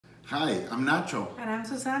Hi, I'm Nacho. And I'm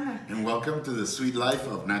Susana. And welcome to the sweet life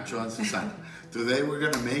of Nacho and Susana. Today we're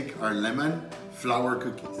gonna make our lemon flour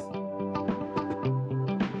cookies.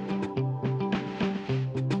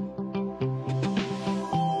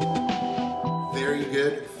 Very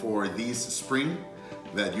good for this spring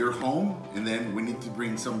that you're home, and then we need to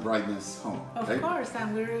bring some brightness home. Of course,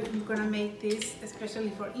 and we're gonna make this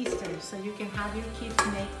especially for Easter, so you can have your kids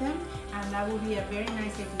make them, and that will be a very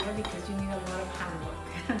nice idea because you need a lot of handwork.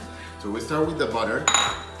 So we start with the butter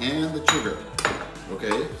and the sugar.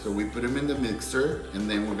 Okay, so we put them in the mixer, and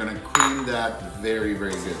then we're gonna cream that very,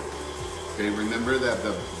 very good. Okay, remember that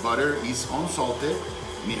the butter is unsalted,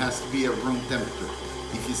 and it has to be at room temperature.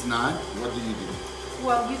 If it's not, what do you do?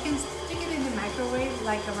 Well, you can stick it in the microwave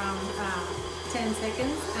like around 10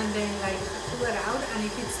 seconds and then like pull it out, and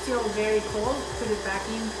if it's still very cold, put it back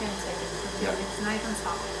in 10 seconds so it's nice and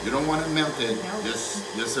soft. You don't want it melted, No. just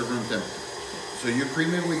at room temperature. So you cream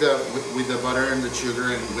it with the butter and the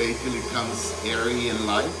sugar and wait till it comes airy and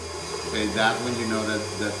light. Okay, that's when you know that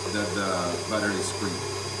the butter is creamy.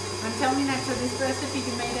 And tell me, Nacho, this recipe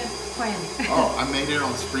you made it when? Oh, I made it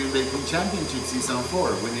on Spring Baking Championship Season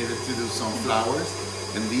 4. We needed to do some flowers,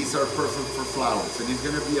 and these are perfect for flowers. And it's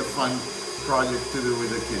gonna be a fun project to do with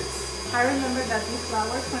the kids. I remember that these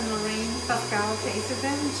flowers, when Lorraine Pascal tasted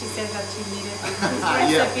them, she said that she needed this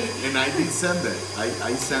recipe. Yeah, and I did send it.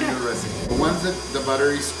 I sent the recipe. Once the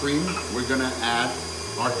butter is creamed, we're gonna add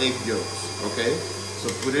our egg yolks, okay?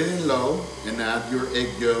 So put it in low and add your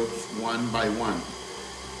egg yolks one by one.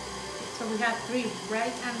 So we have 3,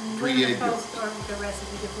 right? And Three we're egg gonna yolks. post the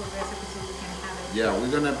recipe, the full recipe, so you can have it. Yeah,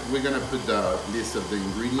 we're gonna put the list of the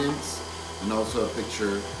ingredients and also a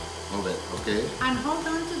picture of it, okay? And hold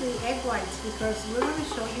on to the egg whites because we're going to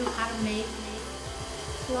show you how to make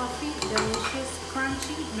fluffy, delicious,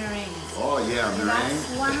 crunchy meringues. Oh yeah, And meringue.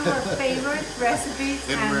 that's one of our favorite recipes.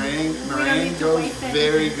 And we don't meringue need to goes waste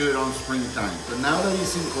very anything. good on springtime. So now that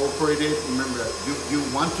it's incorporated, remember you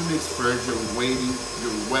want to mix first your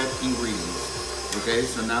wet ingredients. Okay,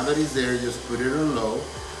 so now that it's there, just put it on low.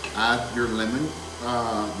 Add your lemon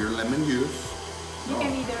juice. You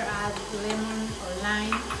can either add lemon or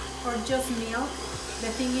lime or just milk.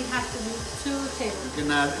 The thing it has to be 2 tablespoons. You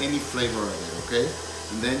can add any flavor of it, okay?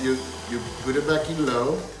 And then you put it back in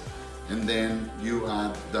low, and then you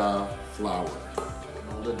add the flour.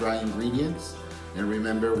 All the dry ingredients. And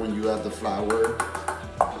remember, when you add the flour,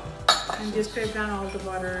 And just scrape down all the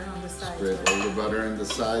butter on the side. spread all the butter on the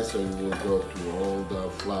side, so it will go to all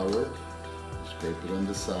the flour. Scrape it on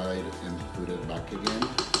the side and put it back again.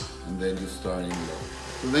 And then you start in low.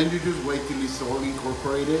 So then you just wait till it's all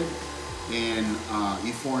incorporated and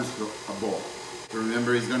it forms a ball. So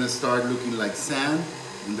remember, it's gonna start looking like sand,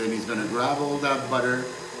 and then it's gonna grab all that butter,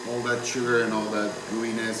 all that sugar and all that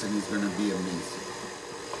gooiness, and it's gonna be amazing.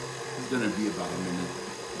 It's gonna be about a minute.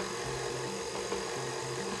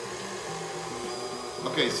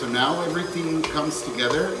 Okay, so now everything comes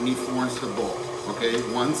together and it forms the ball. Okay,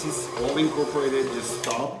 once it's all incorporated, just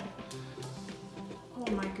stop.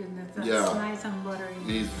 Oh my goodness, that's nice and buttery.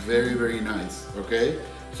 It's very, very nice, okay?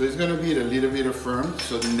 So it's gonna be a little bit of firm.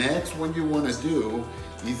 So next, what you wanna do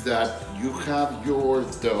is that you have your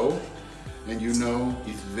dough, and you know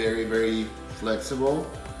it's very, very flexible.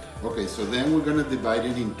 Okay, so then we're gonna divide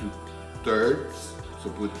it into thirds. So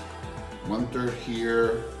put 1/3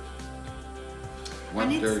 here,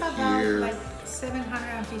 1/3 here. Like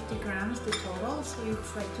 750 grams the total, so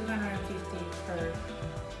it's like 250 per,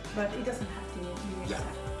 but it doesn't have to be exact.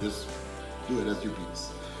 Yeah, just do it as you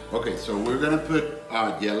please. Okay, so we're gonna put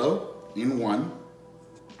yellow in one.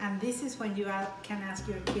 And this is when you can ask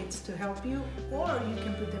your kids to help you, or you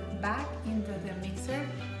can put them back into the mixer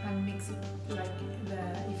and mix it like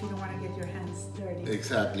if you don't want to get your hands dirty.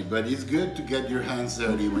 Exactly, but it's good to get your hands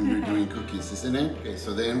dirty when you're doing cookies, isn't it? Okay,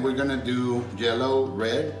 so then we're gonna do yellow,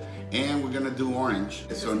 red, and we're gonna do orange.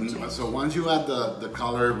 So once you add the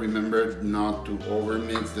color, remember not to over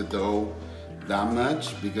mix the dough that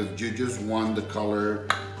much, because you just want the color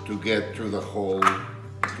to get through the whole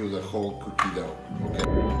cookie dough. Okay.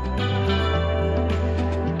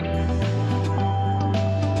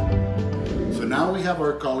 So now we have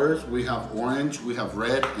our colors. We have orange, we have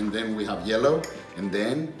red, and then we have yellow, and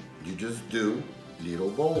then you just do little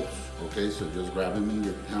balls. Okay, so just grab them in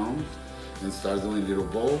your palms and start doing little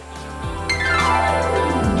balls.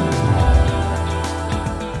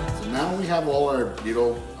 So now we have all our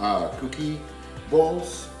little cookie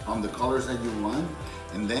balls on the colors that you want,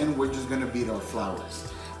 and then we're just gonna beat our flowers.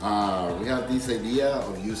 We have this idea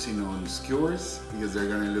of using on skewers because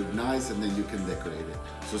they're gonna look nice, and then you can decorate it.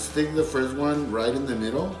 So stick the first one right in the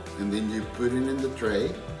middle, and then you put it in the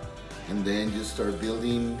tray, and then you start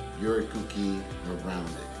building your cookie around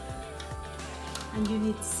it. And you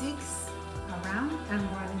need 6 around and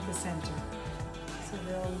 1 in the center. So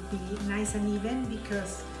they'll be nice and even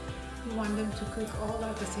because you want them to cook all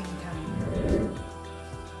at the same time.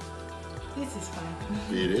 This is fun.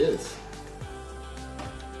 It is.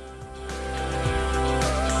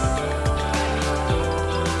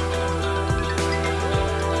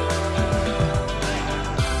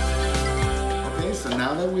 Okay, so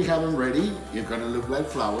now that we have them ready, you're gonna look like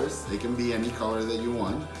flowers. They can be any color that you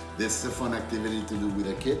want. This is a fun activity to do with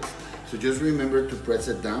a kid. So just remember to press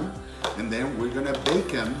it down, and then we're gonna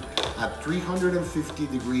bake them at 350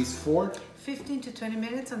 degrees for 15 to 20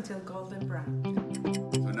 minutes until golden brown.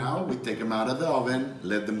 So now we take them out of the oven,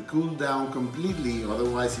 let them cool down completely,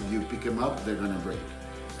 otherwise if you pick them up, they're gonna break.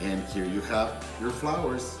 And here you have your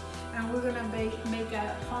flowers. And we're gonna make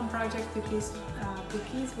a fun project with these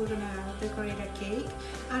cookies. We're gonna decorate a cake.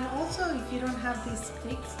 And also, if you don't have these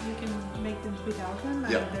sticks, you can make them without them.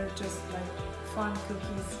 And they're just like fun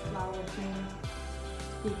cookies, flour cream,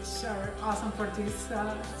 which are awesome for this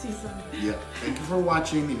season. Yeah, thank you for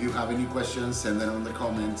watching. If you have any questions, send them in the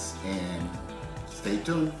comments and stay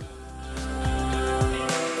tuned.